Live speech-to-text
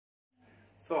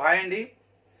So hi అండి.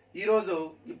 ఈరోజు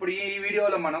ఇప్పుడు ఈ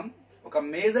వీడియోలో మనం ఒక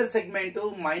మేజర్ సెగ్మెంట్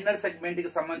మైనర్ సెగ్మెంట్ కి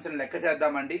సంబంధించిన లెక్క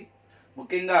చేద్దామండి.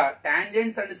 ముఖ్యంగా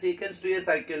tangents and sequence to a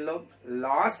circle లో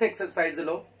లాస్ట్ ఎక్సర్సైజ్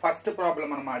లో ఫస్ట్ ప్రాబ్లం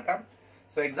అన్నమాట.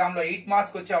 సో ఎగ్జామ్ లో 8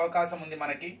 మార్క్స్ వచ్చే అవకాశం ఉంది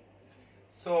మనకి.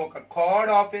 సో ఒక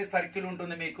కార్డ్ ఆఫ్ ఏ సర్కిల్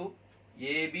ఉంటుంది మీకు.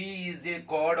 AB is a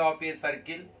card of a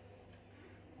circle.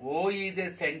 O is a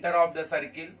center of the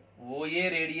circle. OA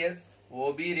radius,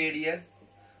 OB radius,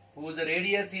 whose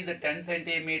radius is 10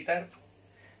 centimeter.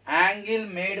 Angle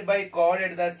made by chord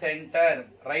at the center.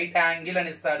 Right angle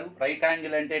అని ఇస్తారు. Right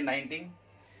angle అంటే 90.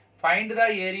 Find the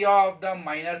area of the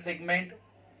minor segment.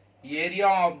 Area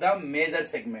of the major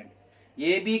segment.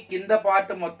 AB కింద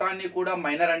part మొత్తాన్ని కూడా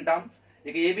minor అంటాం.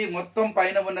 ఇక AB మొత్తం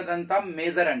పైన ఉన్నదంతా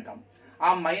మేజర్ అంటాం.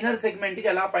 ఆ మైనర్ సెగ్మెంట్ కి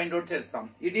ఎలా ఫైండ్ అవుట్ చేస్తాం?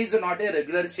 It is not a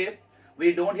regular shape. We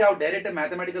don't have direct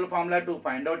mathematical formula to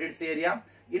find out its area.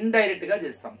 Indirect గా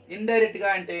చేస్తాం. ఇండైరెక్ట్ గా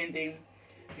అంటే ఏంటి?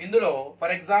 ఇందులో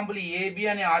ఫర్ ఎగ్జాంపుల్ ఏబి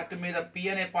అనే ఆర్క్ మీద పి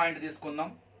అనే పాయింట్ తీసుకుందాం.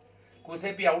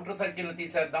 కూసేపు అవుటర్ సర్కిల్ ని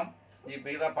తీసేద్దాం. ఈ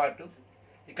మిగతా పార్ట్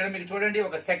ఇక్కడ మీకు చూడండి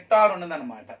ఒక సెక్టార్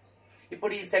ఉన్నదన్నమాట.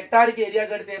 ఇప్పుడు ఈ సెక్టార్ కి ఏరియా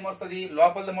కడితే ఏమొస్తుంది?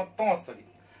 లోపలది మొత్తం వస్తుంది.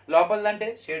 లోపలదంటే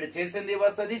షేడ్ చేసింది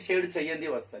వస్తుంది, షేడ్ చెయ్యంది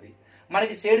వస్తుంది.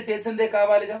 మనకి షేడ్ చేసిందే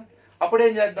కావాలిగా. అప్పుడు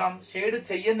ఏం చేద్దాం? షేడ్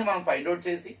చెయ్యంది మనం ఫైండ్ అవుట్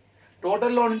చేసి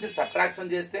టోటల్ లో నుంచి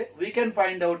సబ్ట్రాక్షన్ చేస్తే we can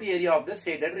find out area of the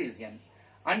shaded region.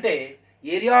 అంటే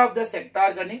ఏరియా ఆఫ్ ద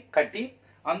సెక్టార్ గని కట్టి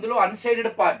అందులో unshaded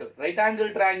part right angle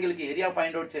triangle కి ఏరియా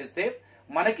ఫైండ్ అవుట్ చేస్తే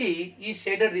మనకి ఈ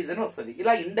షేడెడ్ రీజన్ వస్తుంది.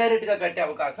 ఇలా ఇండైరెక్ట్ గా కట్టే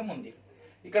అవకాశం ఉంది.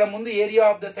 ఇక్కడ ముందు ఏరియా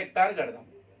ఆఫ్ ద సెక్టార్ కడదాం.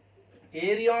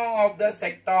 ఏరియా ఆఫ్ ద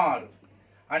సెక్టార్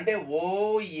అంటే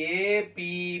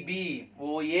ఓఏపిబి.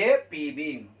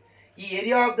 ఓఏపిబి ఈ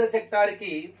ఏరియా ఆఫ్ ద సెక్టార్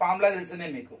కి ఫార్ములా తెలిసిందే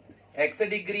మీకు. x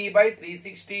degree by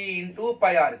 360 into pi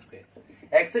r square.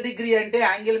 x degree అంటే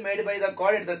angle made by the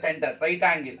chord at the center, right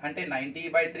angle అంటే 90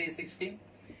 by 360.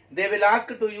 They will ask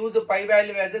to use pi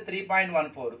value as a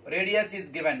 3.14. Radius is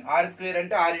given. R square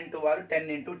అంటే r into r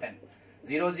 10 into 10.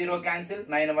 0 0 cancel.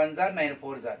 9 1s are 9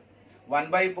 4s are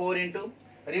 1 by 4 into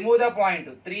remove the point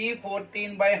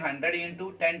 314 by 100 into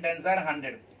 10 10s are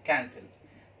 100 cancel.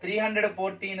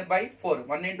 314 by 4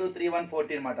 1 into 3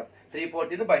 114 మాట.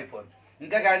 314 by 4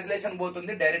 ఇంకా cancellation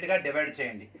పోతుంది. Direct గా divide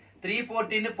చేయండి.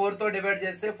 314 ని 4 తో divide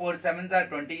చేస్తే 4 7s are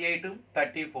 28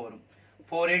 34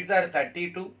 4 8s are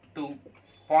 32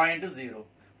 2.0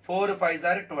 4 5s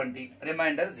are 20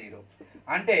 reminder 0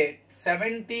 అంటే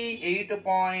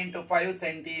 78.5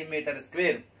 centimetre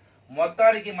square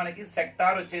మొత్తానికి మనకి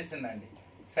సెక్టార్ వచ్చేసిందండి.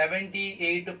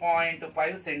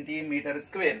 78.5 సెంటీమీటర్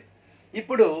స్క్వేర్.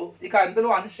 ఇప్పుడు ఇక అందులో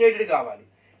అన్షేడెడ్ కావాలి.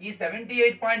 ఈ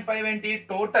 78.5 ఏంటి?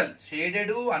 టోటల్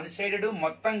షేడెడ్ అన్షేడెడ్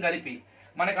మొత్తం కలిపి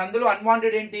మనకు అందులో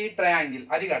అన్వాంటెడ్ ఏంటి? ట్రయాంగిల్.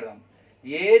 అది కడదాం.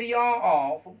 Area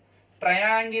of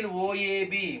triangle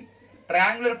ఓఏబి.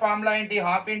 Triangular formula ఏంటి?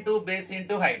 Half into base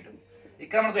into height.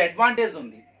 ఇక్కడ మనకు అడ్వాంటేజ్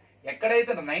ఉంది.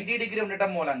 ఎక్కడైతే 90 డిగ్రీ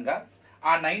ఉండటం మూలంగా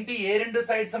ఆ 90 ఏ రెండు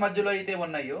సైడ్స్ మధ్యలో అయితే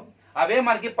ఉన్నాయో అవే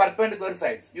మనకి perpendicular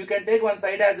sides. You can take one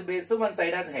side as base one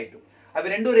side as height. అవి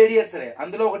రెండు రేడియస్.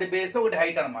 అందులో ఒకటి బేస్ ఒకటి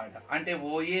హైట్ అనమాట. అంటే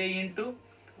ఓఏ ఇంటూ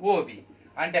ఓబి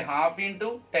అంటే హాఫ్ ఇంటూ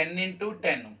 10 ఇంటూ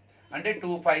 10 అంటే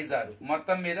 2 5s are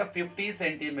మొత్తం మీద 50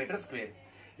 సెంటీమీటర్ స్క్వేర్.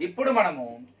 ఇప్పుడు మనము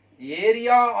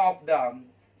area of the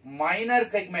minor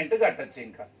segment కట్టచ్చు.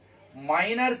 ఇంకా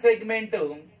మైనర్ సెగ్మెంట్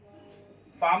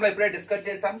ఫార్ములా ఇప్పుడే డిస్కస్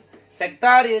చేసాం.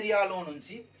 సెక్టార్ ఏరియాలో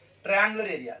నుంచి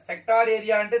ట్రయాంగులర్ ఏరియా. సెక్టార్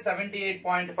ఏరియా అంటే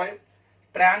 78.5,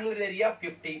 ట్రయాంగులర్ ఏరియా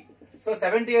 50. సో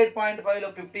 78.5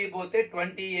 లో 50 పోతే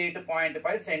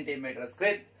 28.5 సెంటీమీటర్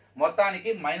స్క్వేర్ మొత్తానికి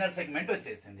మైనర్ సెగ్మెంట్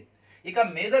వచ్చేసింది. ఇక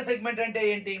మేజర్ సెగ్మెంట్ అంటే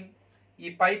ఏంటి? ఈ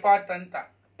పై పార్ట్ అంతా.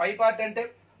 పై పార్ట్ అంటే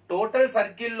టోటల్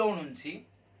సర్కిల్లో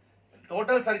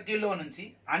నుంచి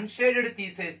అన్షేడెడ్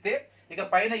తీసేస్తే ఇక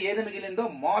పైన ఏది మిగిలిందో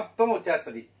మొత్తం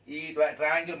వచ్చేస్తుంది. ఈ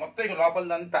ట్రయాంగిల్ మొత్తం ఇక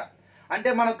లోపలదంతా. అంటే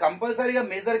మనం కంపల్సరీగా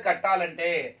మేజర్ కట్టాలంటే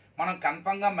మనం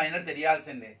కన్ఫర్మ్ గా మైనర్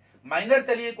తెలియాల్సిందే. మైనర్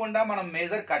తెలియకుండా మనం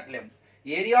మేజర్ కట్టలేం.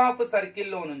 ఏరియా ఆఫ్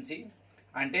సర్కిల్లో నుంచి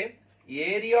అంటే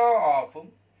area of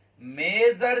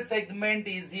major segment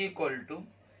is equal to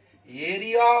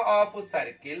area of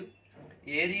circle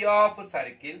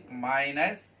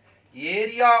minus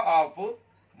area of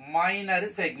minor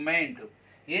segment.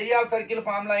 Area of circle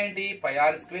formula ఏంటి? పై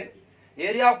are square.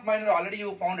 Area of minor already you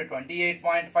found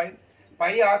 28.5.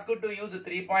 Pi ask to use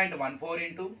 3.14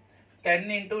 into 10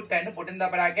 into 10 put in the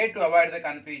bracket to avoid the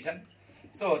confusion.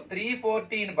 So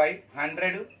 314 by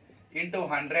 100 into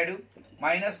 100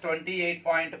 minus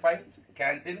 28.5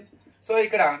 cancel. So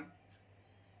ఇక్కడ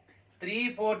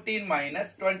 314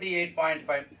 minus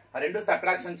 28.5 ఆ రెండు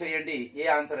subtraction చేయండి. ఏ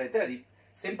answer అయితే అది.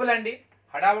 Simple అండి.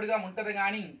 హడావుడిగా ఉంటది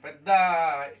కానీ పెద్ద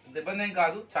ఇబ్బంది ఏం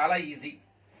కాదు. చాలా ఈజీ.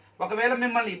 ఒకవేళ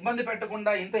మిమ్మల్ని ఇబ్బంది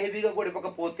పెట్టకుండా ఇంత హెవీగా కూడా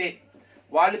ఇవ్వకపోతే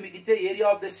వాళ్ళు మీకు ఇచ్చే area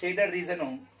of the shaded reason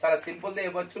చాలా సింపుల్గా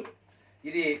ఇవ్వచ్చు.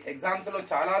 ఇది ఎగ్జామ్స్లో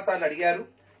చాలాసార్లు అడిగారు,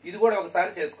 ఇది కూడా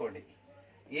ఒకసారి చేసుకోండి.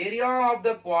 ఏరియా ఆఫ్ ద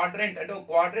క్వాడ్రెంట్ అంటే ఒక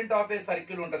క్వాడ్రెంట్ ఆఫ్ ఏ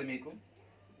సర్కిల్ ఉంటుంది మీకు.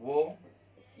 ఓ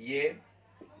A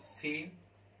C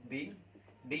B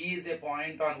D is a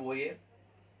point on OA.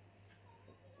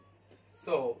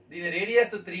 So దీని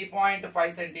radius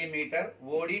 3.5 centimetre,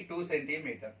 OD 2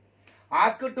 centimetre.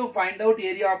 Ask to find out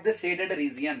area of the shaded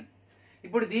region.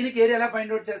 ఇప్పుడు దీనికి area ఎలా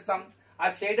find out చేస్తాం? ఆ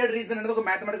షేడెడ్ రీజన్ అనేది ఒక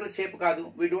మ్యాథమెటికల్ షేప్ కాదు,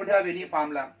 we don't have any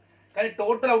formula. కానీ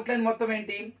టోటల్ అవుట్లైన్ మొత్తం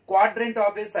ఏంటి? Quadrant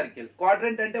of a circle.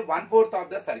 Quadrant అంటే 1/4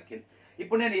 ఆఫ్ ద సర్కిల్.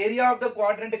 ఇప్పుడు నేను ఏరియా ఆఫ్ ద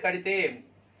క్వాడ్రెంట్ కడితే,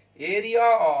 area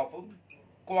of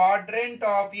quadrant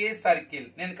of a circle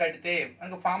నేను కడితే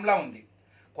మనకు ఫార్ములా ఉంది.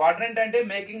 క్వాడ్రెంట్ అంటే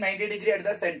making 90 degree at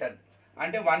the centre,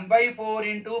 అంటే 1/4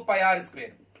 ఇంటూ పై ఆర్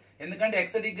స్క్వేర్. ఎందుకంటే x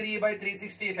degree by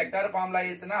 360 sector formula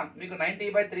వేసినా మీకు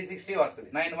 90/360 వస్తుంది.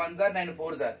 9 1 జార్ 9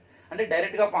 4 జార్ అంటే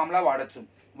డైరెక్ట్ గా ఫార్ములా వాడచ్చు.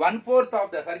 1/4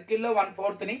 ఆఫ్ ద సర్కిల్ లో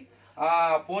 1/4 ని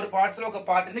 4 పార్ట్స్ లో ఒక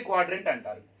పార్ట్ ని క్వాడ్రెంట్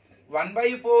అంటారు.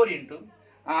 1/4 into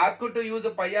ask to use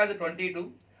pi as 22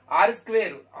 are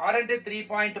square. Are అంటే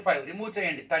 3.5 రిమూవ్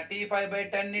చేయండి.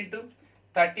 35/10 ఇంటూ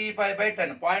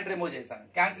 35/10 పాయింట్ రిమూవ్ చేశాను,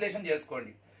 క్యాన్సిలేషన్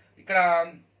చేసుకోండి. ఇక్కడ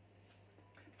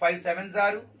 5 7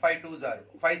 జారు 5 2 జారు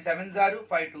 5 7 జారు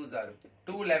 5 2 జారు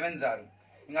 2 11 జారు,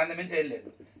 ఇంకా అంతమించి ఏం లేదు.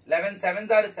 11 7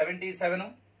 జారు 77,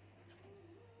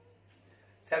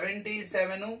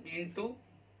 77 into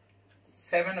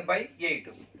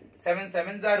 7/8. 7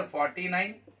 7 jar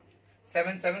 49,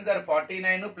 7 7 jar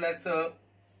 49 plus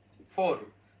 4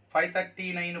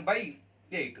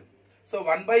 539/8. So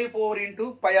 1/4 into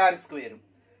pi are square.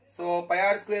 So pi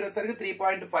are square వచ్చేసరికి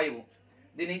 3.5.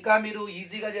 దీన్ని ఇంకా మీరు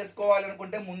ఈజీగా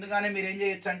చేసుకోవాలనుకుంటే ముందుగానే మీరు ఏం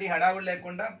చేయొచ్చు అంటే హడావుడు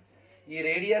లేకుండా ఈ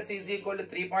రేడియస్ ఈజ్ ఈక్వల్ టు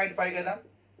 3.5 కదా,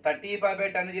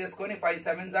 35/10 చేసుకొని 5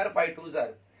 7 జారు 5 2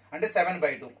 జారు అంటే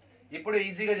 7/2. ఇప్పుడు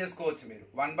ఈజీగా చేసుకోవచ్చు మీరు.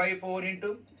 1/4 into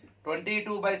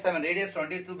 22/7 radius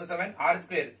 22/7 are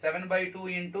square 7/2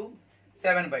 into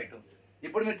 7/2.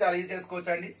 ఇప్పుడు మీరు చాలా ఈజీ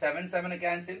చేసుకోవచ్చు అండి. 7 7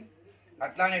 క్యాన్సిల్,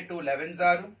 అట్లానే 2 11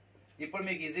 జారు. ఇప్పుడు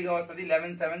మీకు ఈజీగా వస్తుంది.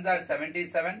 11 7 జారు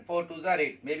 77, 4 2 జారు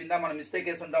 8. మేబీ ఇందా మనం మిస్టేక్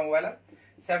వేసి ఉంటాం. ఒకవేళ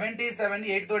 77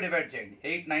 8 తో డివైడ్ చేయండి.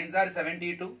 8 9 జారు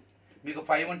 72, మీకు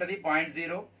 5 ఉంటుంది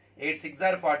 0.0. 8 6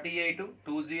 జారు 48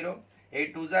 20, 8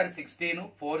 2 జారు 16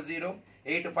 40,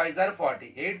 8 5 జారు 40.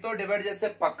 8 తో డివైడ్ చేస్తే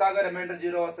పక్కాగా రిమైండర్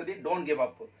 0 వస్తుంది. Don't give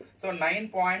up. So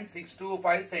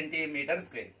 9.625 centimetre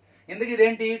square. ఎందుకు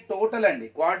ఇదేంటి టోటల్ అండి,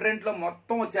 క్వాడ్రెంట్ లో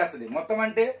మొత్తం వచ్చేస్తుంది. మొత్తం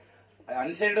అంటే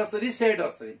అన్షేడెడ్ వస్తుంది, షేడ్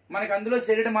వస్తుంది. మనకి అందులో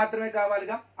షేడెడ్ మాత్రమే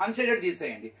కావాలిగా, అన్షేడెడ్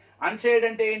తీసేయండి. అన్షేడెడ్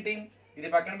అంటే ఏంటి? ఇది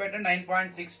పక్కన పెట్టండి.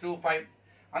 9.625.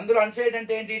 అందులో అన్షేడెడ్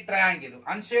అంటే ఏంటి? Triangle.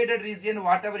 Unshaded region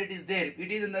what ever it is there,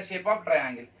 it is in the shape of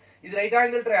triangle. ఇది రైట్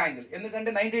యాంగిల్ ట్రయాంగిల్, ఎందుకంటే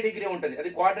 90 డిగ్రీ ఉంటుంది, అది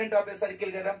క్వాడ్రెంట్ ఆఫ్ ఏ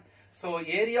సర్కిల్ కదా. So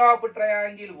area of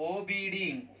triangle OBD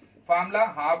formula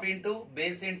half into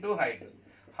base into height.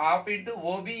 Half into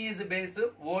OB is base,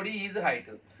 OD is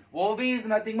height. OB is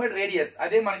nothing but radius,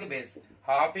 అదే మనకి base.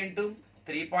 Half into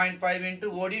 3.5 into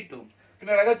ఓడి 2.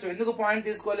 మీరు అడగచ్చు ఎందుకు point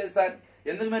తీసుకోలేదు sir,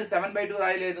 ఎందుకు మీరు 7/2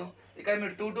 రాయలేదు? ఇక్కడ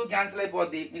మీరు 2 2 క్యాన్సిల్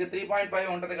అయిపోద్ది, మీకు 3.5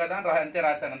 ఉంటుంది కదా అంతే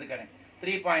రాశాను, అందుకని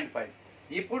 3.5.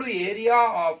 ఇప్పుడు area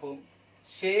of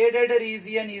shaded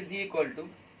region is equal to,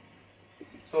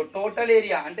 so total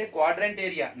area అంటే క్వాడ్రెంట్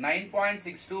ఏరియా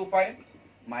 9.625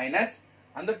 మైనస్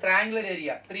అందులో ట్రయాంగులర్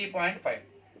ఏరియా 3.5.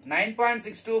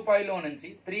 9.625 లో నుంచి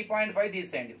 3.5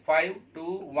 తీసేయండి. 5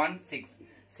 2 1 6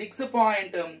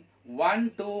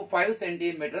 6.125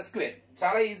 సెంటీమీటర్ స్క్వేర్.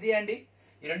 చాలా ఈజీ అండి.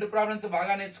 ఈ రెండు ప్రాబ్లమ్స్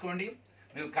బాగా నేర్చుకోండి,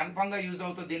 మీకు కన్ఫర్మ్ గా యూజ్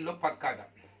అవుతుంది దీనిలో పక్కాగా.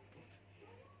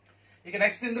 ఇక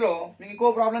నెక్స్ట్ ఇందులో మీకు ఇంకో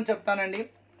ప్రాబ్లం చెప్తానండి.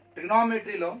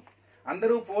 ట్రిగ్నోమెట్రీలో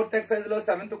అందరూ 4th ఎక్సర్సైజ్ లో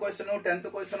 7th క్వశ్చన్ 10th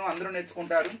క్వశ్చన్ అందరూ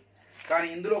నేర్చుకుంటారు, కానీ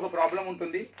ఇందులో ఒక ప్రాబ్లం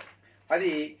ఉంటుంది.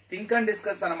 అది థింక్ అండ్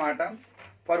డిస్కస్ అన్నమాట.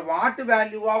 For what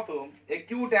value of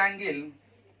acute angle,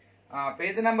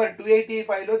 page number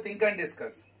 285 లో think and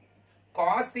discuss.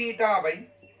 cos theta by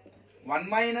 1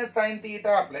 minus sin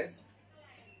theta plus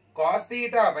cos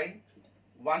theta by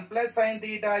 1 plus sin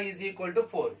theta is equal to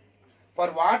 4. For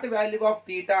what value of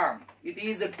theta it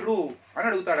is true అని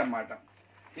అడుగుతాడు అన్నమాట.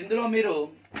 ఇందులో మీరు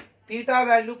theta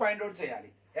value find out చేయాలి.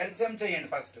 LCM చేయండి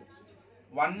first.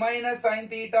 1 minus sin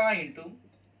theta into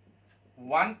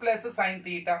 1 plus sin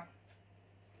theta.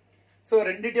 So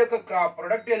రెండింటి యొక్క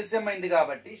product LCM అయింది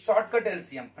కాబట్టి షార్ట్ కట్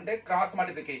ఎల్సిఎం అంటే cross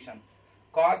multiplication.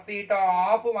 cos theta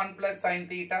of 1 plus sin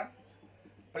theta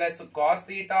plus cos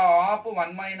theta of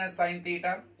 1 minus sin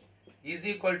theta is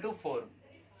equal to 4.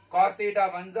 cos theta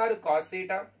 1 are cos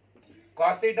theta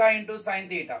into sin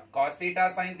theta, cos theta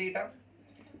sin theta,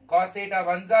 cos theta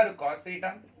 1 are cos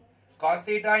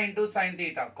theta into sin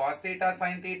theta, cos theta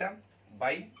sin theta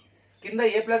by కింద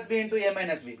a plus b into a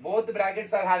minus b. Both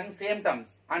brackets are having same terms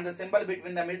and the symbol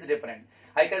between them is different.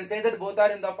 I can say that both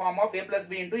are in the form of a plus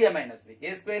b into a minus b.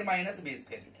 A square minus b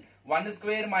square. 1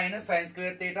 square minus sin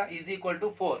square theta is equal to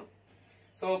 4.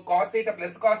 So cos theta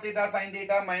plus cos theta sin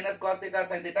theta minus cos theta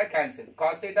sin theta cancel.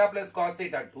 Cos theta plus cos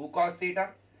theta 2 cos theta.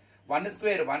 1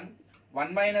 square 1.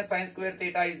 1 minus sin square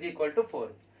theta is equal to 4.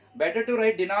 Better to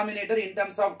write denominator in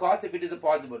terms of cos if it is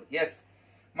possible. Yes.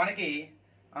 మనకి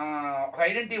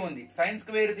identity ఉంది. Sine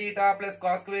square theta plus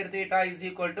cos square theta is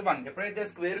equal to 1. ఎప్పుడైతే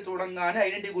square చూడంగానే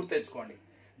identity గుర్తు తెచ్చుకోండి.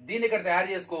 దీన్ని ఇక్కడ తయారు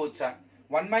చేసుకోవచ్చా?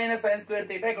 1 మైనస్ సైన్ స్క్వేర్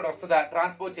థీటా ఇక్కడ వస్తుందా?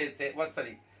 ట్రాన్స్పోజ్ చేస్తే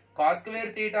వస్తుంది. Cos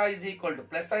square theta is equal to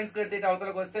plus sine square theta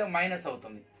అవతలకు వస్తే మైనస్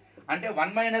అవుతుంది. అంటే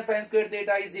 1 minus sine square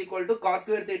theta is equal to cos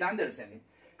square theta అని తెలిసింది.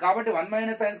 కాబట్టి 1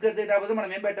 మైనస్ సైన్ స్క్వేర్ థీటా బదులు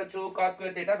మనం ఏం పెట్టచ్చు? కాస్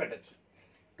స్క్వేర్ థీటా పెట్టచ్చు.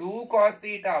 2 cos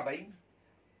theta by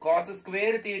cos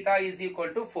square theta is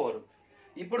equal to 4.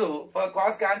 ఇప్పుడు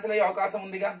కాస్ క్యాన్సిల్ అయ్యే అవకాశం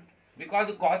ఉందిగా, because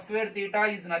cos square theta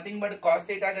is nothing but cos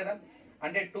theta కదా.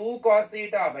 అంటే 2 cos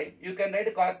theta by you can write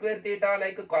cos square theta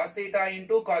like cos theta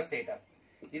into cos theta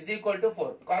is equal to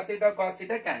 4. Cos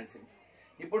theta cancel.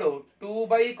 ఇప్పుడు 2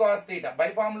 by cos theta by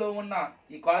form లో ఉన్న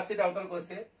ఈ cos theta అవతలకు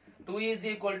వస్తే 2 is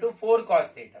equal to 4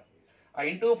 cos theta. ఆ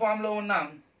into form లో ఉన్న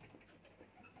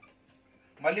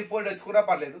మళ్ళీ 4 తెచ్చుకున్నా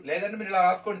పర్లేదు, లేదంటే మీరు ఇలా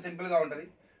రాసుకోండి, సింపుల్ గా ఉంటది.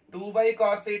 2 by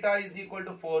cos theta is equal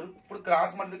to 4. ఇప్పుడు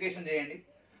క్రాస్ మల్టిప్లికేషన్ చేయండి.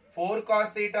 4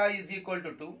 cos theta is equal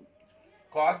to 2.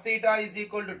 Cos theta is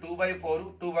equal to 2 by 4.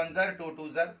 2 1s are 2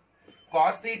 2s are.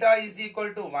 Cos theta is equal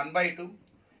to 1 by 2.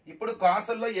 ఇప్పుడు cos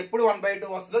లో ఎప్పుడు 1 by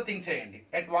 2 వస్తుందో think చేయండి.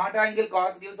 At what angle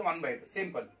cos gives 1 by 2?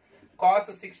 Simple. Cos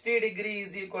 60 degree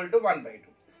is equal to 1 by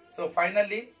 2. So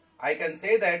finally I can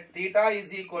say that theta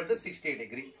is equal to 60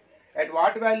 degree. At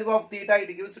what value of theta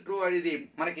it gives true అనేది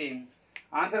మనకి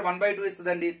answer 1 by 2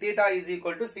 ఇస్తుందండి. Theta is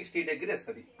equal to 60 degree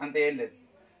ఇస్తుంది. అంతే, ఏం లేదు.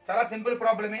 చాలా simple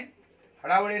ప్రాబ్లమే,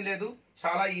 హడావుడు ఏం లేదు,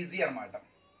 చాలా ఈజీ అనమాట.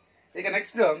 ఇక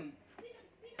నెక్స్ట్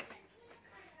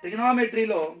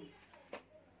ట్రిగ్నోమెట్రీలో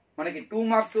మనకి 2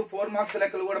 మార్క్స్ 4 మార్క్స్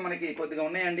లెక్కలు కూడా మనకి కొద్దిగా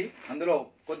ఉన్నాయండి. అందులో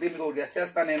కొద్దిగా మీకు గెస్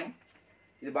చేస్తాను నేను.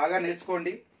 ఇది బాగా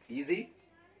నేర్చుకోండి, easy.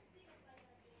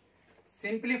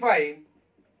 Simplify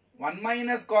 1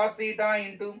 minus cos theta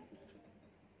into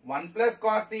 1 plus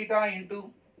cos theta into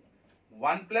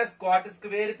 1 plus cot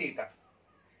square theta.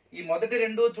 ఈ మొదటి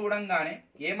రెండు చూడంగానే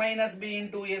a minus B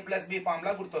into A plus B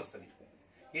formula గుర్తొస్తుంది.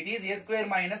 It is a square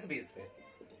minus B square.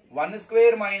 1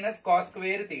 square minus cos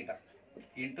square theta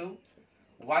into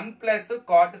 1 plus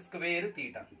cot square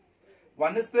theta.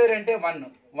 1 square అంటే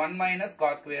 1 minus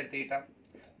cos square theta.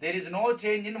 There is no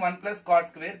change in 1 plus cot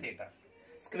square theta.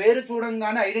 Square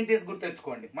చూడంగానే identities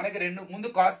గుర్తెచ్చుకోండి. మనకి రెండు ముందు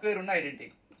cos square ఉన్న identity.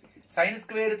 Sine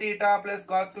square theta plus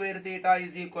cos square theta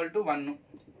is equal to 1.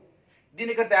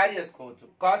 దీన్ని ఇక్కడ తయారు చేసుకోవచ్చు.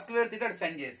 కాస్ స్క్వేర్ థీటా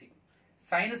సెండ్ చేసి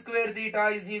sine square theta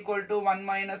is equal to 1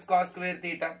 minus cos square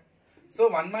theta. So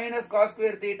 1 minus cos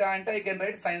square theta అంటే I can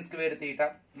write sine square theta,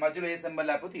 మధ్యలో ఏ symbol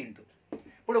లేకపోతే into.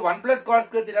 ఇప్పుడు 1 plus cot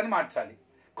square థీటాని మార్చాలి.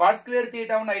 కాట్ స్క్వేర్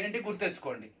థీటా ఉన్న identity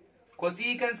గుర్తెచ్చుకోండి.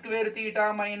 కొసీకన్ square theta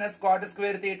minus cot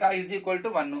square theta is equal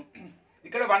to 1.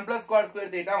 ఇక్కడ 1 plus cot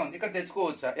square theta ఉంది, ఇక్కడ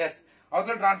తెచ్చుకోవచ్చా? Yes.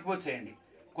 అవతల ట్రాన్స్పోజ్ చేయండి.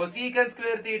 కొసీకన్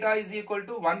square theta is equal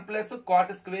to 1 plus cot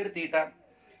square theta.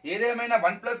 ఏదేమైనా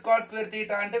 1 plus cot square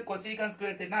theta అంటే కొసీకన్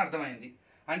square theta అర్థమైంది,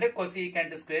 అంటే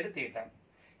cosecant square theta.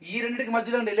 ఈ రెండింటికి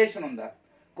మధ్యలో రిలేషన్ ఉందా?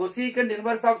 కొసీకంట్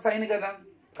ఇన్వర్స్ ఆఫ్ సైన్ కదా,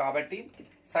 కాబట్టి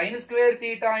సైన్ స్క్వేర్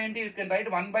థీటా అంటే you can write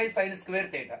 1 by sine square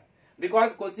theta,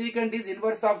 because cosecant is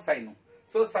inverse of sign.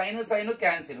 So sign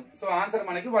cancel. So answer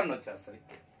మనకి 1 వచ్చేస్తుంది.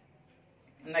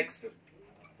 నెక్స్ట్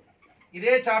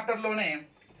ఇదే చాప్టర్ లోనే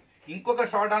ఇంకొక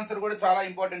షార్ట్ ఆన్సర్ కూడా చాలా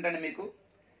ఇంపార్టెంట్ అండి మీకు.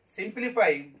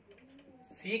 సింప్లిఫై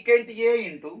సీకెంట్ ఏ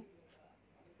ఇంటూ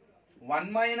 1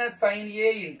 మైనస్ సైన్ ఏ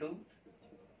ఇంటూ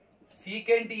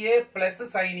సీకెంట్ ఏ ప్లస్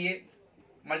సైన్ ఏ.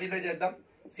 Multiply చేద్దాం.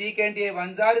 సీకెంట్ ఏ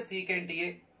 1 జార్ సీకెంట్ ఏ,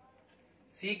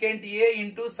 సీకెంట్ ఏ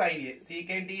ఇంటూ సైన్ ఏ,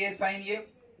 సీకెంట్ ఏ సైన్ ఏ.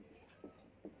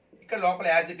 ఇక్కడ లోపల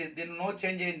యాజ్ ఇట్ ఇస్, దీన్ని నో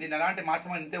చేంజ్ అయింది, దీన్ని అలాంటి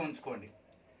మార్చమని ఇంతే ఉంచుకోండి.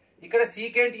 ఇక్కడ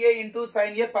సీకెంట్ ఏ ఇంటూ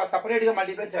సైన్ ఏ సపరేట్ గా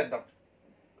మల్టిప్లై చేద్దాం.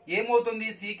 ఏమవుతుంది?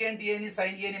 సీకెంట్ ఏని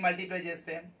సైన్ ఏని మల్టిప్లై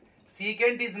చేస్తే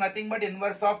secant is nothing but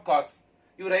inverse of cos.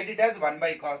 You right it as 1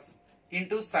 by cos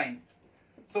into sine.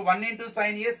 So 1 into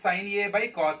sine A, sign A by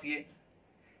cos A.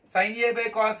 Sign A by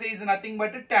cos A is nothing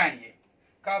but tan ఏ.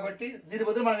 కాబట్టి దీని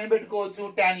బదులు మనం ఏం పెట్టుకోవచ్చు?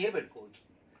 Tan ఏ పెట్టుకోవచ్చు.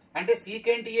 అంటే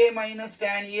secant ఏ minus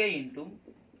tan ఏ into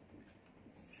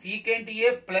secant ఏ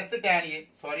plus tan ఏ.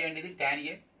 Sorry అండి, ఇది టాన్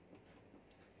ఏ.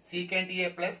 సీకెంట్ ఏ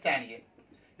ప్లస్ టాన్ ఏ.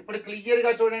 ఇప్పుడు క్లియర్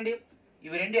గా చూడండి,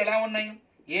 ఇవి రెండు ఎలా ఉన్నాయి?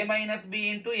 ఏ మైనస్ బి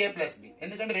ఇంటూ ఏ ప్లస్ బి.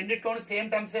 ఎందుకంటే రెండిట్లోనూ సేమ్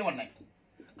టర్మ్సే ఉన్నాయి,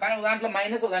 కానీ దాంట్లో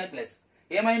మైనస్ దాని ప్లస్.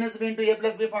 ఏ మైనస్ బి ఇంటూ ఏ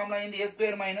ప్లస్ బి ఫార్ములా అయింది ఏ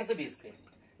square minus B square.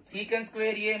 secant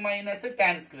square a minus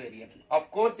tan square a. Of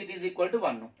course it is equal to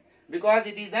 1 because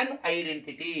it is an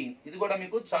identity. ఇది కూడా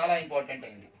మీకు చాలా important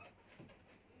అయింది.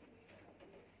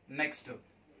 Next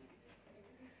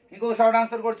ఇంకో short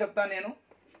answer కూడా చెప్తాను నేను.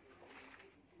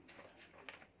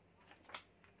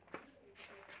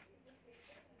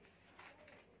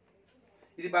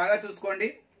 ఇది బాగా చూసుకోండి.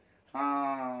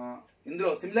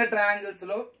 ఇందులో సిమిలర్ ట్రయాంగిల్స్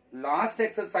లో లాస్ట్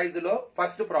ఎక్సర్సైజ్ లో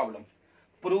first problem,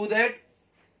 prove that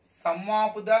some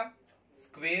of the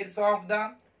squares of the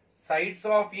sides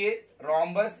of a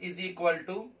rhombus is equal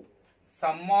to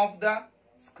sum of the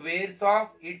squares of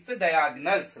its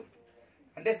diagonals.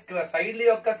 అంటే సైడ్ల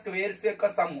యొక్క స్క్వేర్స్ యొక్క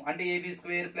సమ్ అంటే AB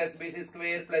square plus BC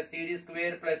square plus CD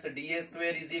square plus DA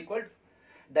square is equal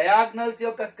diagonals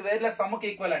యొక్క స్క్వేర్ల సమ్కి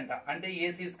equal అంట. అంటే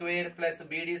AC square plus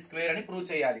బిడి square అని prove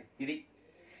చేయాలి. ఇది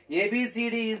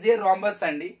ఏబిసిడి ఈజ్ ఏ రాంబస్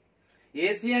అండి.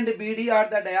 AC and BD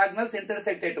are the diagonals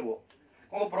intersected.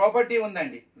 ఒక property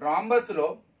ఉందండి rhombus లో,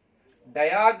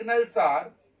 diagonals are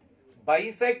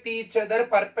bisect each other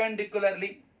perpendicularly.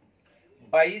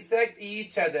 Bisect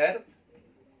each other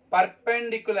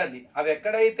perpendicularly. అవి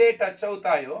ఎక్కడైతే టచ్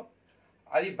అవుతాయో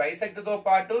అది బైసెక్ట్ తో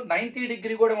పాటు 90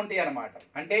 డిగ్రీ కూడా ఉంటాయి అన్నమాట.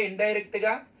 అంటే ఇండైరెక్ట్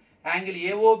గా యాంగిల్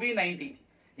ఏఓబి 90,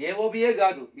 ఏఓబియే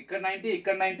కాదు, ఇక్కడ 90,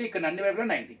 ఇక్కడ 90, ఇక్కడ అన్ని వైపులా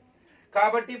 90.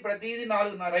 కాబట్టి ప్రతిదీ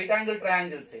 4 రైట్ యాంగిల్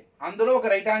ట్రయాంగిల్స్. అందులో ఒక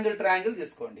రైట్ యాంగిల్ ట్రయాంగిల్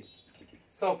తీసుకోండి.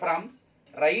 So from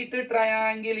right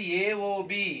triangle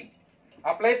AOB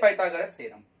apply Pythagoras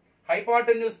theorem.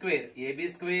 Hypotenuse square AB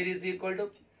square is equal to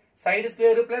side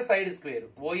square plus side square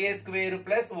OA square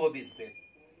plus OB square.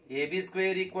 AB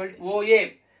square equal to OA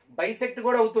bisect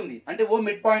కూడా అవుతుంది అంటే O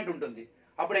mid point ఉంటుంది.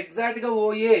 అప్పుడు exact గా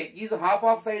OA is half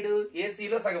of side AC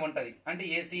లో సగం ఉంటది అంటే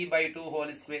AC by 2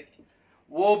 whole square.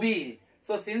 OB,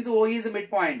 so since O is mid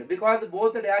point because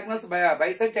both diagonals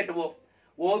bisect at O,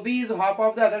 OB is half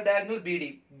of the other diagonal BD,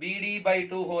 BD by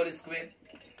 2 whole square.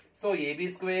 So AB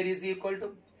square is equal to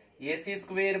AC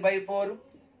square by 4,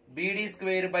 BD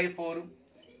square by 4.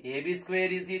 AB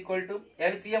square is equal to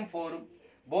LCM 4.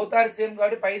 Both are same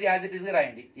కాబట్టి పైది as it is గా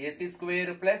రాయండి. AC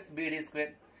square plus BD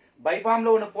square. By form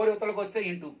లో ఉన్న 4 యువతలకు వస్తే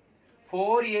into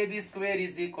 4AB square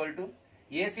is equal to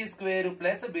AC square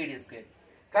plus BD square.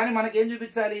 కానీ మనకేం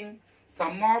చూపించాలి?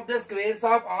 Some of the squares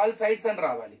of all sides అని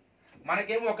రావాలి.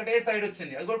 మనకేమో ఒకటే సైడ్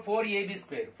వచ్చింది, అది కూడా 4AB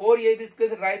square. 4AB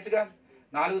square రాయొచ్చుగా,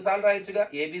 4 సార్లు రాయొచ్చుగా.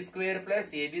 AB square plus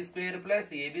AB square plus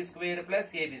AB square plus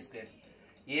AB square,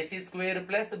 AC square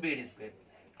plus BD square.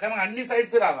 కానీ అన్ని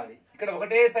సైడ్స్ రావాలి. ఇక్కడ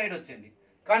ఒకటే సైడ్ వచ్చింది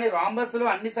కానీ రాంబస్ లో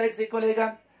అన్ని sides ఈక్వలేగా.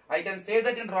 I can say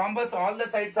that in rhombus all the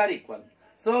sides are equal.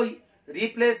 So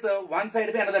replace one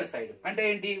side by another side. అంటే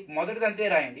ఏంటి? మొదటిది అంతే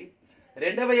రాయండి,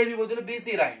 రెండవ ఏబి బదులు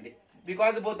బీసీ రాయండి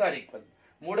బికాస్ బోత్ ఆర్ ఈక్వల్.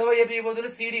 మూడవ ఏబి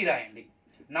బదులు సిడి రాయండి,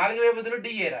 నాలుగవ బదులు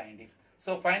డిఏ రాయండి.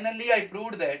 So finally I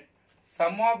proved that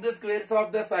sum of the squares of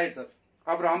the sides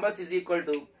of rhombus is equal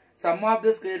to sum of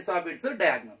the squares of its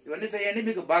diagonals. ఇవన్నీ చేయండి,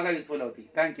 మీకు బాగా యూస్ఫుల్ అవుతాయి.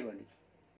 థ్యాంక్ యూ అండి.